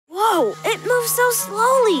too. It moves so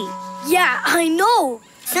slowly. Yeah, I know.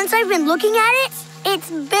 Since I've been looking at it, it's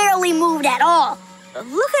barely moved at all.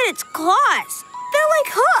 Look at its claws. They're like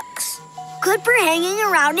hooks. Good for hanging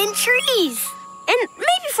around in trees. And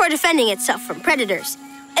maybe for defending itself from predators.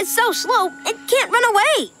 It's so slow, it can't run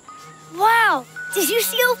away. Wow, did you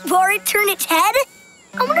see how far it turned its head?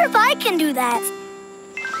 I wonder if I can do that.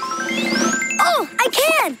 Oh, I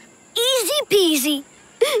can! Easy peasy.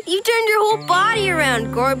 You turned your whole body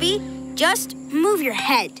around, Gorby. Just move your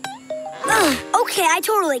head. Okay, I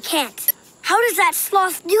totally can't. How does that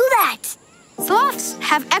sloth do that? Sloths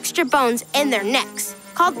have extra bones in their necks,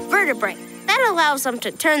 called vertebrae. That allows them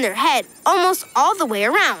to turn their head almost all the way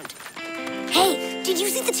around. Hey, did you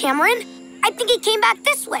see the tamarin? I think it came back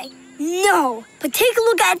this way. No, but take a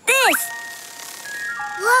look at this.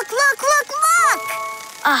 Look, look, look, look!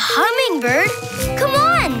 A hummingbird? Come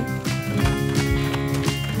on!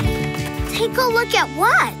 Take a look at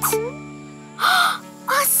what?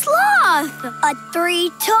 A sloth! A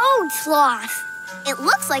three-toed sloth. It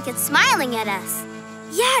looks like it's smiling at us.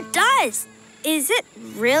 Yeah, it does. Is it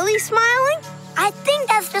really smiling? I think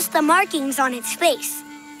that's just the markings on its face.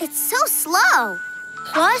 It's so slow.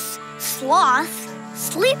 Plus, sloths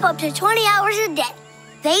sleep up to 20 hours a day.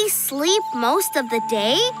 They sleep most of the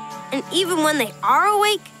day? And even when they are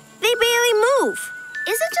awake, they barely move.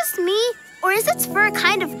 Is it just me, or is its fur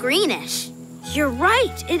kind of greenish? You're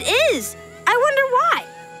right, it is. I wonder why.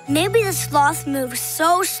 Maybe the sloth moves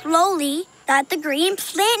so slowly that the green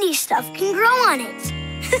planty stuff can grow on it.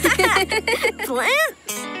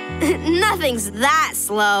 Plants? Nothing's that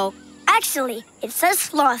slow. Actually, it says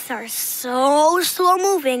sloths are so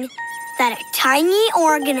slow-moving that a tiny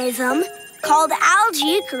organism called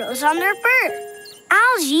algae grows on their fur.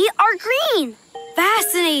 Algae are green.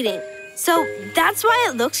 Fascinating. So that's why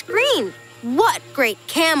it looks green. What great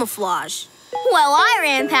camouflage. Well, I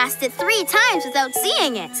ran past it 3 times without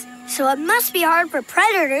seeing it. So it must be hard for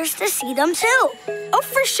predators to see them too. Oh,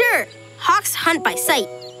 for sure. Hawks hunt by sight,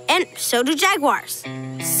 and so do jaguars.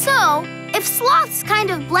 So, if sloths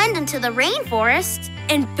kind of blend into the rainforest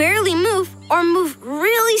and barely move or move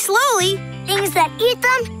really slowly, things that eat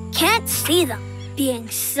them can't see them. Being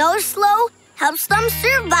so slow helps them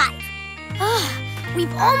survive.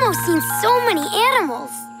 We've almost seen so many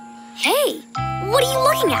animals. Hey, what are you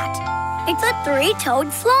looking at? It's a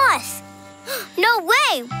three-toed sloth. No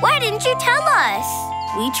way! Why didn't you tell us?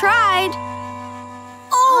 We tried.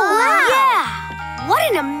 Oh, wow. Yeah! What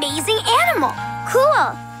an amazing animal. Cool.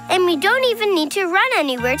 And we don't even need to run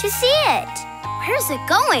anywhere to see it. Where's it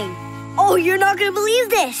going? Oh, you're not going to believe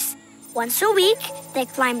this. Once a week, they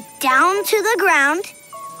climb down to the ground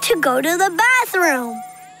to go to the bathroom.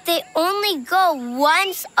 They only go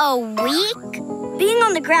once a week? Being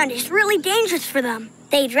on the ground is really dangerous for them.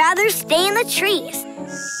 They'd rather stay in the trees.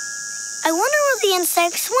 I wonder where the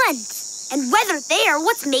insects went. And whether they are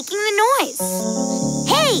what's making the noise.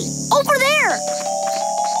 Hey, over there!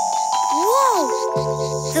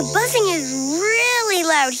 Whoa! The buzzing is really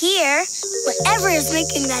loud here. Whatever is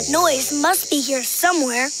making that noise must be here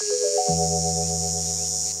somewhere.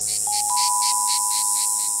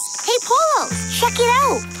 Hey, Polo, check it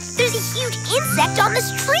out. There's a huge insect on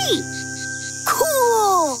this tree.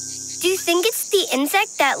 Cool! Do you think it's the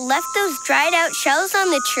insect that left those dried out shells on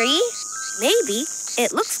the tree? Maybe.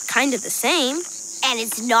 It looks kind of the same. And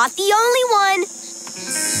it's not the only one.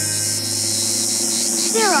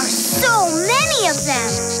 There are so many of them.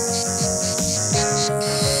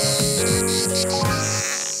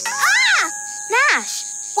 Ah! Nash,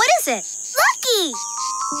 what is it? Lucky!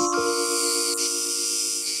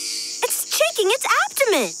 It's shaking its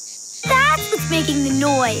abdomen. That's what's making the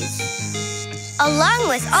noise. Along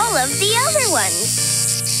with all of the other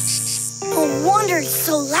ones. No wonder it's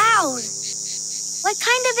so loud. What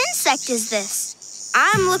kind of insect is this?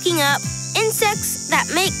 I'm looking up insects that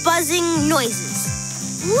make buzzing noises.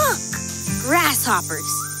 Look, grasshoppers.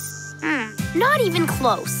 Not even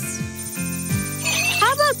close.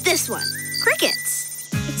 How about this one? Crickets.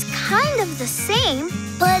 It's kind of the same,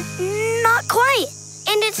 but not quite.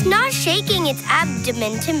 And it's not shaking its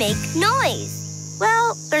abdomen to make noise.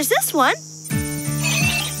 Well, there's this one.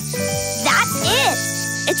 That's it.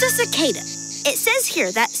 It's a cicada. It says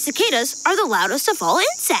here that cicadas are the loudest of all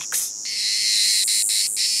insects.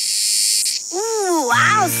 Ooh,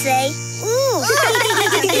 I'll say. Ooh.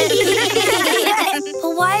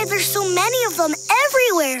 But why are there so many of them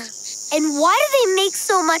everywhere? And why do they make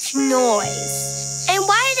so much noise? And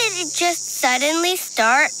why did it just suddenly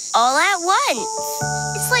start all at once?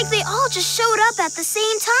 It's like they all just showed up at the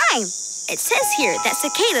same time. It says here that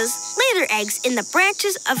cicadas lay their eggs in the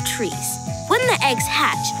branches of trees. When the eggs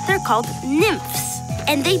hatch, they're called nymphs.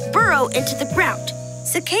 and they burrow into the ground.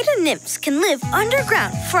 Cicada nymphs can live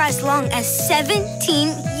underground for as long as 17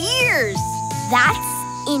 years.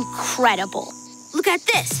 That's incredible. Look at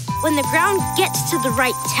this. When the ground gets to the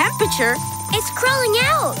right temperature, It's crawling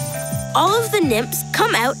out. all of the nymphs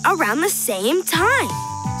come out around the same time.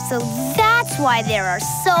 So that's why there are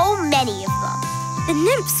so many of them. The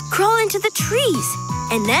nymphs crawl into the trees,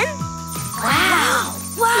 and then... Wow!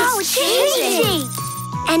 It's changing!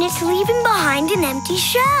 And it's leaving behind an empty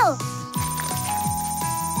shell.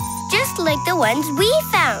 Just like the ones we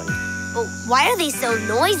found. But why are they so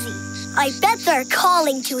noisy? I bet they're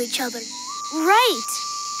calling to each other. Right.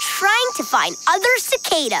 Trying to find other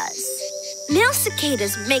cicadas. Male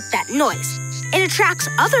cicadas make that noise. It attracts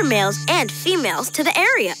other males and females to the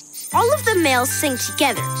area. All of the males sing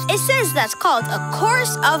together. It says that's called a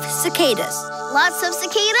chorus of cicadas. Lots of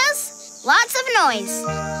cicadas, lots of noise.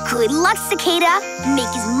 Good luck, cicada. Make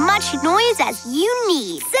as much noise as you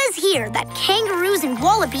need. It says here that kangaroos and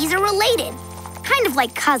wallabies are related. Kind of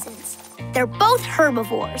like cousins. They're both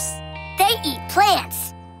herbivores. They eat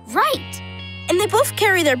plants. Right. And they both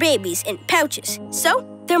carry their babies in pouches, so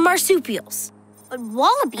they're marsupials. But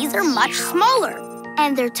wallabies are much smaller.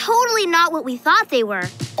 And they're totally not what we thought they were.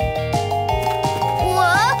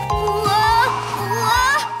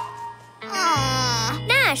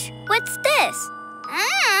 Nash, what's this?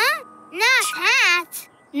 Nash hat.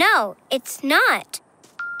 No, it's not.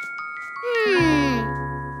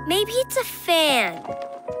 Maybe it's a fan.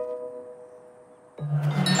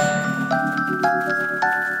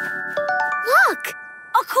 Look!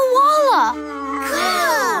 A koala!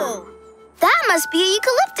 Cool! That must be a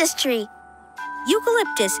eucalyptus tree.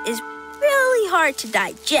 Eucalyptus is really hard to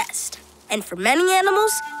digest, and for many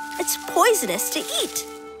animals, it's poisonous to eat.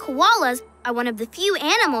 Koalas are one of the few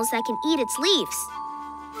animals that can eat its leaves.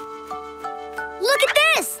 Look at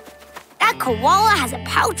this! That koala has a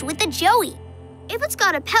pouch with a joey. If it's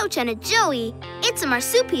got a pouch and a joey, it's a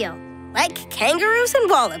marsupial. Like kangaroos and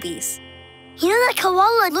wallabies. You know that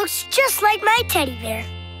koala looks just like my teddy bear.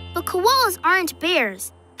 But koalas aren't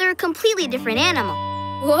bears. They're a completely different animal.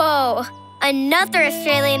 Whoa, another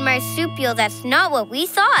Australian marsupial that's not what we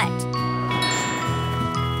thought.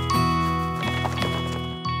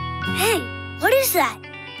 Hey, what is that?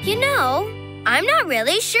 You know, I'm not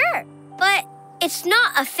really sure. But it's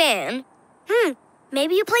not a fan.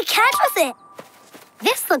 Maybe you play catch with it.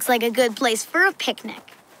 This looks like a good place for a picnic.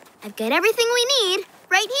 I've got everything we need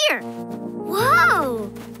right here.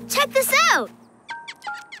 Whoa! Check this out.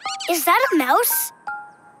 Is that a mouse?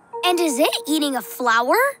 And is it eating a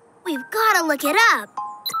flower? We've got to look it up.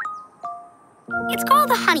 It's called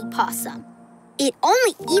the honey possum. It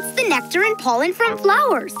only eats the nectar and pollen from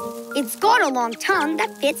flowers. It's got a long tongue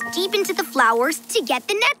that fits deep into the flowers to get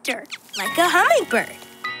the nectar. Like a hummingbird.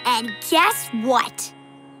 And guess what?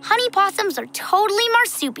 Honey possums are totally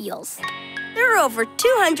marsupials. There are over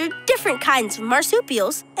 200 different kinds of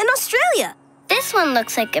marsupials in Australia. This one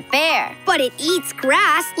looks like a bear. But it eats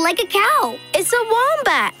grass like a cow. It's a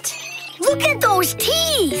wombat. Look at those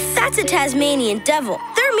teeth! That's a Tasmanian devil.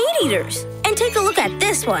 They're meat eaters. And take a look at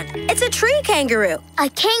this one. It's a tree kangaroo. A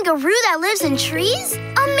kangaroo that lives in trees?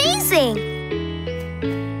 Amazing!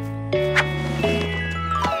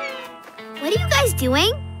 What are you guys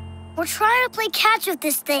doing? We're trying to play catch with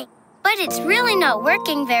this thing. But it's really not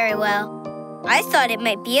working very well. I thought it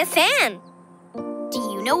might be a fan. Do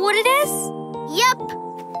you know what it is? Yep.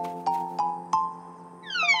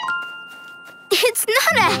 It's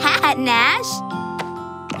not a hat, Nash.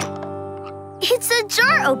 It's a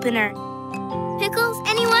jar opener. Pickles,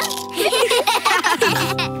 anyone?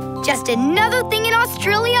 Just another thing in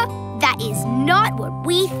Australia that is not what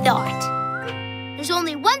we thought. There's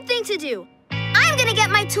only one thing to do. I'm gonna get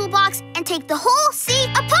my toolbox and take the whole sea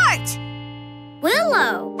apart.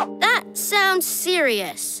 Willow, that sounds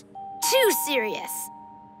serious. Too serious.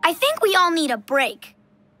 I think we all need a break.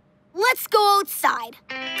 Let's go outside.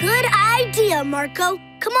 Good idea, Marco.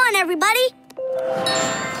 Come on, everybody.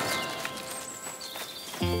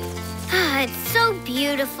 It's so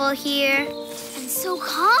beautiful here. And so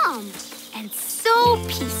calm. And so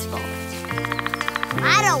peaceful.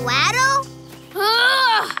 Waddle, waddle.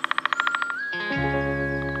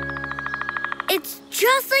 It's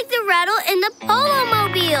just like the rattle in the Polo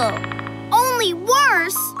mobile. Only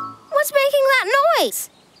worse. What's making that noise?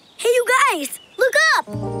 Hey, you guys, look up.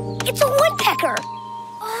 It's a woodpecker.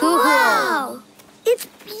 Cool. Wow. It's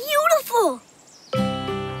beautiful.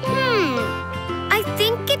 I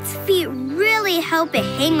think its feet really help it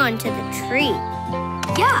hang onto the tree.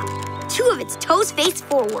 Yeah, 2 of its toes face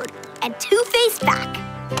forward and 2 face back.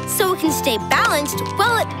 So it can stay balanced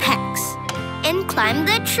while it pecks. And climb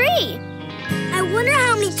the tree. I wonder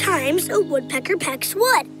how many times a woodpecker pecks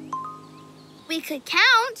wood. We could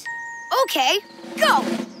count. Okay, go. 1,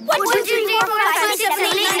 2, 3, 4, 5, 6, 7,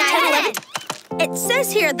 8, 9, 10. It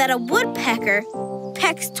says here that a woodpecker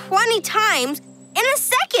pecks 20 times in a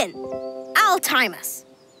second. I'll time us.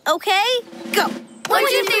 Okay? Go. 1, 2,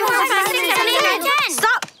 3, 4, 5, 6, 7, 8, 9, 10.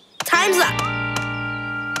 Stop. Time's up.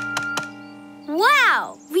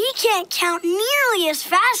 Wow, we can't count nearly as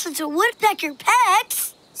fast as a woodpecker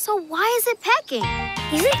pecks. So why is it pecking?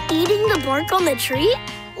 Is it eating the bark on the tree?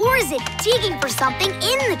 Or is it digging for something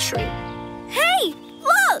in the tree? Hey,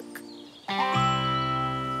 look!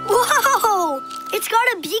 Whoa! It's got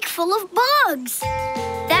a beak full of bugs.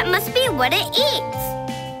 That must be what it eats.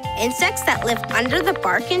 Insects that live under the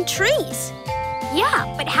bark in trees.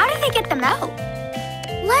 Yeah, but how do they get them out?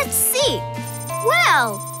 Let's see.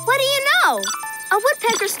 Well, what do you know? A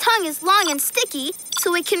woodpecker's tongue is long and sticky,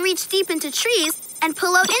 so it can reach deep into trees and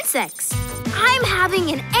pull out insects. I'm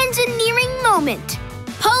having an engineering moment.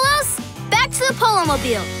 Polos, back to the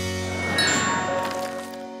Polomobile.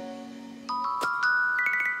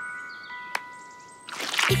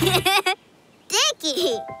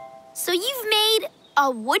 Dicky! So you've made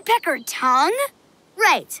a woodpecker tongue?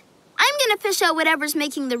 Right. I'm gonna fish out whatever's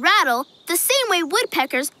making the rattle the same way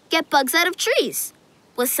woodpeckers get bugs out of trees,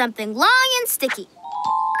 with something long and sticky.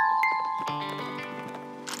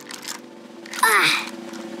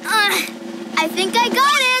 I think I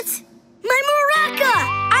got it! My maraca!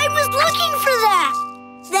 I was looking for that!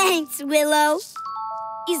 Thanks, Willow.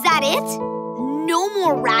 Is that it? No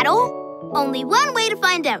more rattle? Only one way to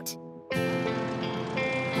find out.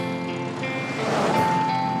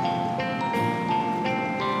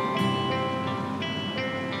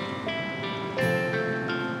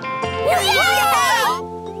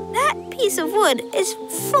 That piece of wood is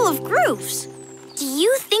full of grooves. Do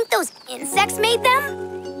you think those insects made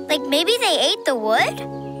them? Like maybe they ate the wood?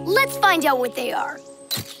 Let's find out what they are.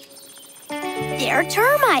 They're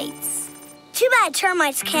termites. Too bad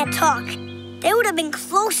termites can't talk. They would have been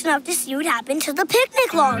close enough to see what happened to the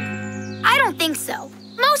picnic log. I don't think so.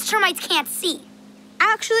 Most termites can't see.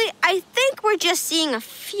 Actually, I think we're just seeing a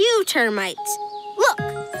few termites. Look,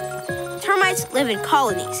 termites live in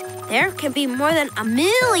colonies. There can be more than 1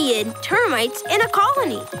 million termites in a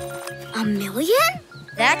colony. 1 million?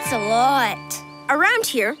 That's a lot. Around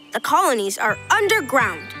here, the colonies are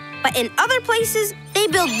underground. But in other places, they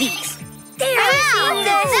build these. They're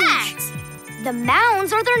mounds! The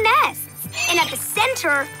mounds are their nests. And at the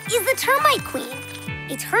center is the termite queen.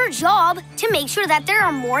 It's her job to make sure that there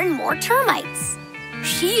are more and more termites.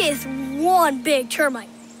 She is one big termite.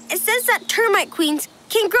 It says that termite queens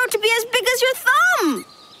can grow to be as big as your thumb.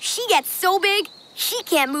 She gets so big, she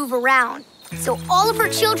can't move around. So all of her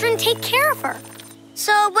children take care of her.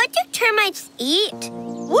 So what do termites eat?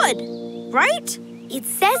 Wood, right? It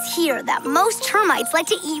says here that most termites like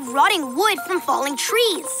to eat rotting wood from falling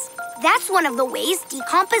trees. That's one of the ways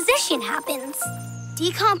decomposition happens.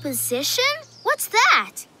 Decomposition? What's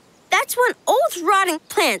that? That's when old rotting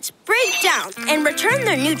plants break down and return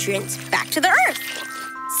their nutrients back to the earth.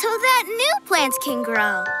 So that new plants can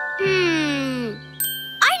grow.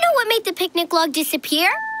 I know what made the picnic log disappear.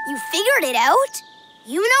 You figured it out?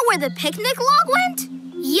 You know where the picnic log went?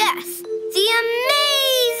 Yes. The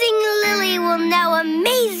amazing Lily will now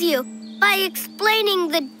amaze you by explaining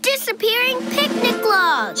the disappearing picnic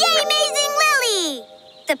log. Yay, amazing Lily!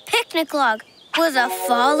 The picnic log was a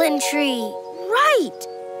fallen tree. Right.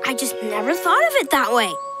 I just never thought of it that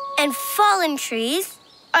way. And fallen trees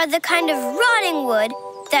are the kind of rotting wood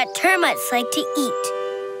that termites like to eat.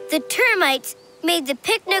 The termites made the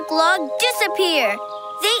picnic log disappear.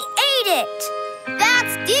 They ate it.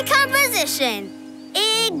 That's decomposition.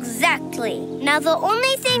 Exactly. Now the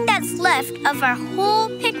only thing that's left of our whole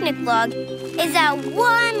picnic log is that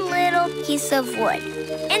one little piece of wood.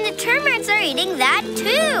 And the termites are eating that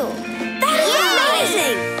too. That is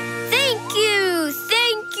amazing. Thank you.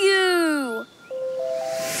 Thank you.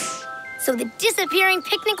 So the disappearing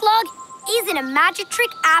picnic log isn't a magic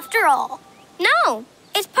trick after all. No,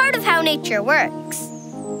 it's part of how nature works.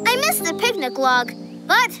 I miss the picnic log,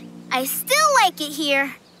 but I still like it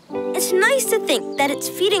here. It's nice to think that it's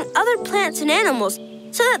feeding other plants and animals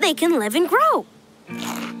so that they can live and grow.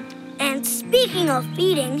 And speaking of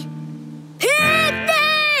feeding,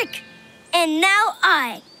 picnic! And now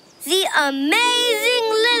I, the amazing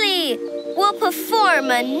Lily, will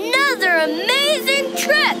perform another amazing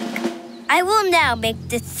trick. I will now make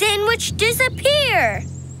the sandwich disappear.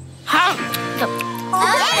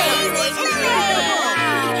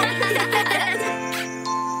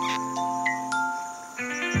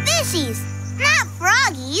 Fishies, not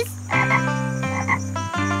froggies.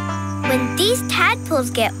 When these these tadpoles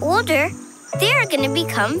get older, they're gonna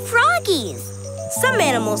become froggies. Some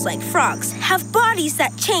animals, like frogs, have bodies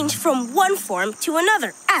that change from one form to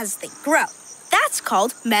another as they grow. That's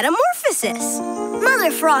called metamorphosis.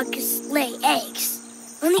 Mother frogs lay eggs.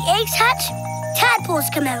 When the eggs hatch, tadpoles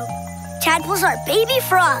come out. Tadpoles are baby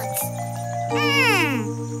frogs.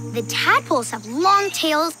 The tadpoles have long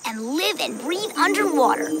tails and live and breathe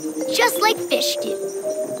underwater, just like fish do.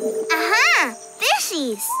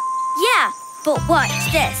 Fishies. Yeah, but watch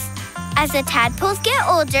this. As the tadpoles get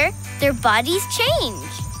older, their bodies change.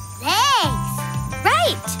 Legs.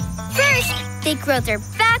 Right. First, they grow their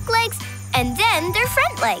back legs and then their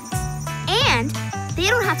front legs. And they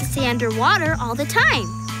don't have to stay underwater all the time.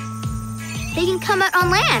 They can come out on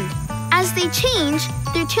land. As they change,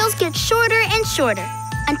 their tails get shorter and shorter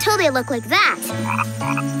until they look like that.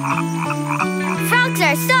 Frogs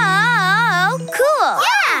are so cool.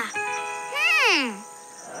 Yeah.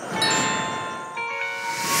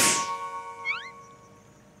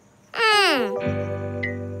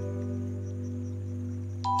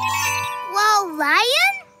 Whoa,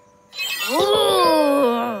 lion?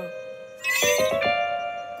 Ooh.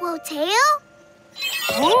 Whoa, tail?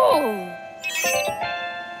 Ooh.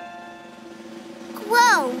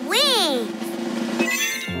 Whoa, wings.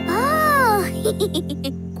 Oh.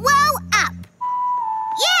 Whoa, up.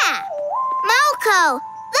 Yeah. Malco,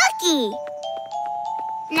 looky.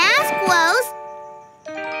 Nash glows.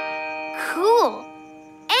 Cool.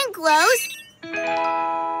 And glows.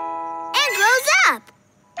 And grows up.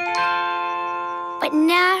 But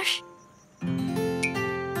Nash,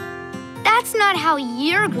 that's not how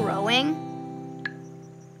you're growing.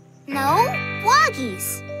 No?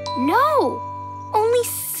 Froggies. No. Only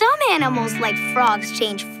some animals like frogs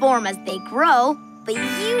change form as they grow, but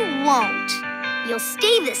you won't. You'll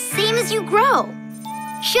stay the same as you grow.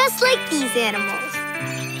 Just like these animals.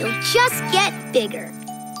 You'll just get bigger.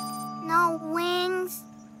 No wings?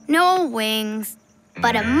 No wings,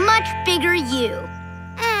 but a much bigger you.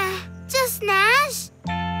 Just Nash?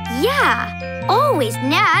 Yeah, always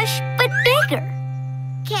Nash, but bigger.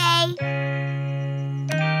 Okay.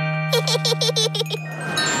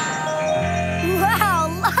 Wow,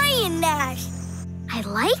 lion Nash. I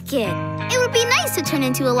like it. It would be nice to turn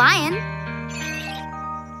into a lion.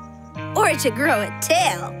 Or to grow a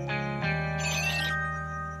tail.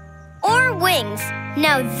 Or wings.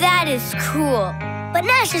 Now that is cool. But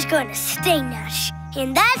Nash is going to stay Nash,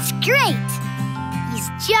 and that's great. He's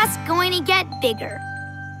just going to get bigger.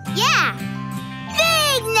 Yeah,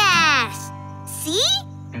 big Nash. See?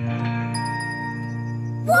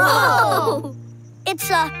 Whoa! It's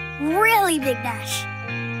a really big Nash.